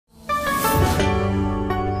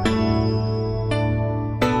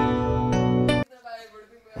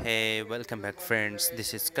Hey, welcome back, friends.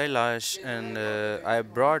 This is Kailash, and I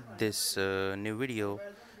brought this new video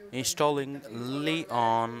installing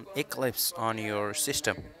Leon Eclipse on your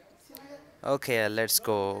system. Okay, let's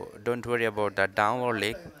go. Don't worry about that download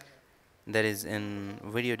link. There is in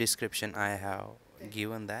video description. I have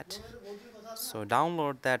given that. So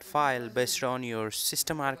download that file based on your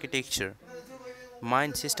system architecture.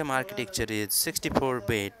 Mine system architecture is 64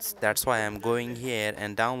 bits. That's why I'm going here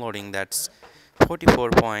and downloading that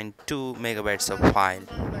 44.2 megabytes of file.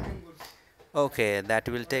 Okay, that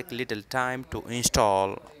will take little time to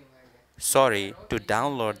install. Sorry, to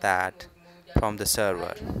download that from the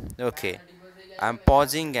server. Okay, I'm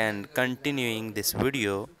pausing and continuing this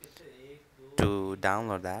video to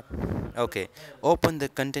download that. Okay, open the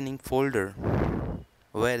containing folder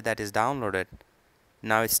where that is downloaded.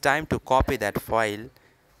 Now it's time to copy that file.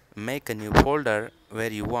 Make a new folder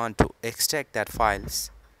where you want to extract that files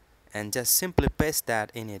and just simply paste that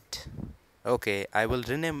in it. Okay, I will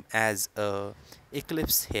rename as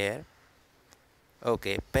Eclipse here.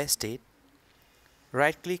 Okay, paste it.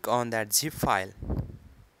 Right click on that zip file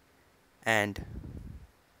and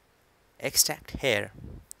extract here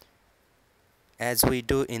as we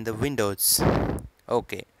do in the Windows.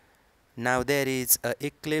 Okay, now there is a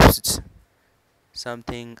Eclipse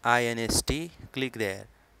something inst. Click there.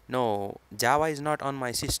 No, Java is not on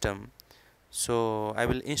my system, so I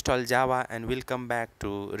will install Java and we'll come back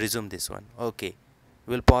to resume this one. Okay,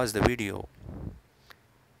 we'll pause the video.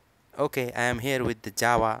 Okay, I am here with the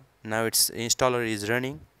Java. Now its installer is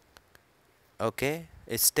running. Okay,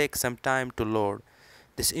 it takes some time to load.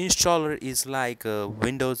 This installer is like a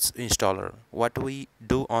Windows installer. What we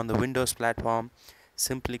do on the Windows platform,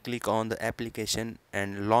 simply click on the application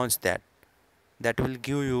and launch that. That will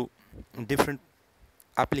give you different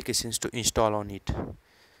applications to install on it.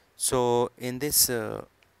 So in this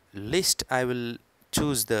list I will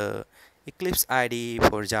choose the Eclipse IDE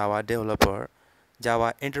for Java developer,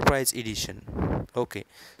 Java Enterprise Edition. Okay,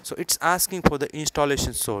 so it's asking for the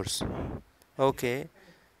installation source. Okay,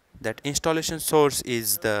 that installation source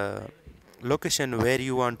is the location where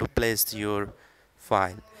you want to place your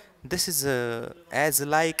file. This is as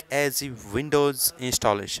a Windows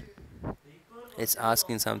installation. It's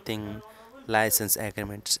asking something license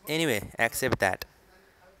agreements. Anyway, accept that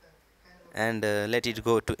and let it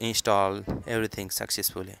go to install everything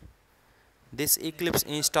successfully. This Eclipse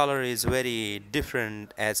installer is very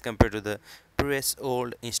different as compared to the previous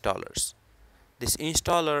old installers. This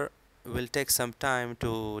installer will take some time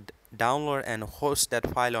to download and host that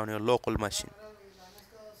file on your local machine.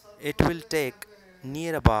 It will take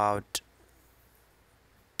near about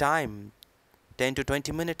time 10 to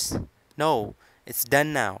 20 minutes. No, it's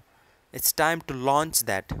done now. It's time to launch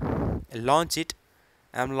that. Launch it.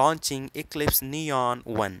 I'm launching Eclipse Neon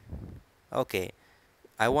 1. Okay,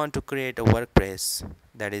 I want to create a workplace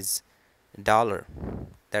that is dollar.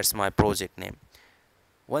 That's my project name.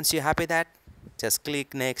 Once you're happy that, just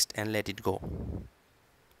click next and let it go.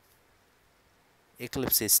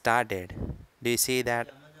 Eclipse is started. Do you see that?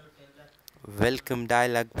 Welcome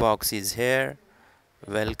dialog box is here.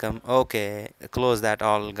 Welcome. Okay, close that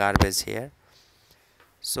all garbage here.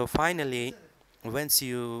 So finally, once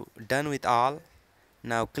you done with all,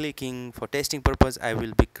 now clicking for testing purpose, I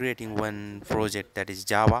will be creating one project that is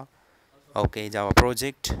Java. Okay, Java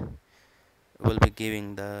project. Will be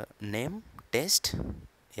giving the name test.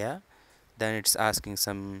 Yeah, then it's asking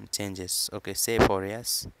some changes. Okay, save for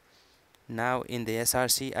yes. Now in the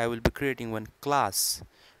src I will be creating one class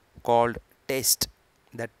called test.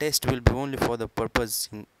 That test will be only for the purpose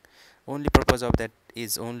of that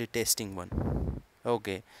is only testing one.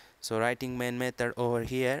 Okay, so writing main method over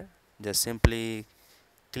here, just simply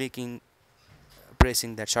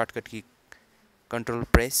pressing that shortcut key control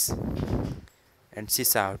press and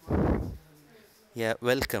sys out. Yeah,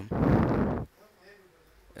 welcome,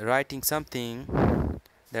 writing something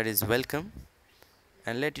that is welcome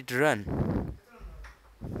and let it run.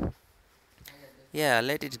 Yeah,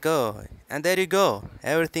 let it go, and there you go,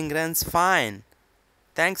 everything runs fine.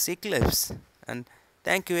 Thanks Eclipse, and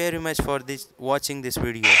thank you very much for watching this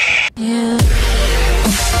video. Yeah.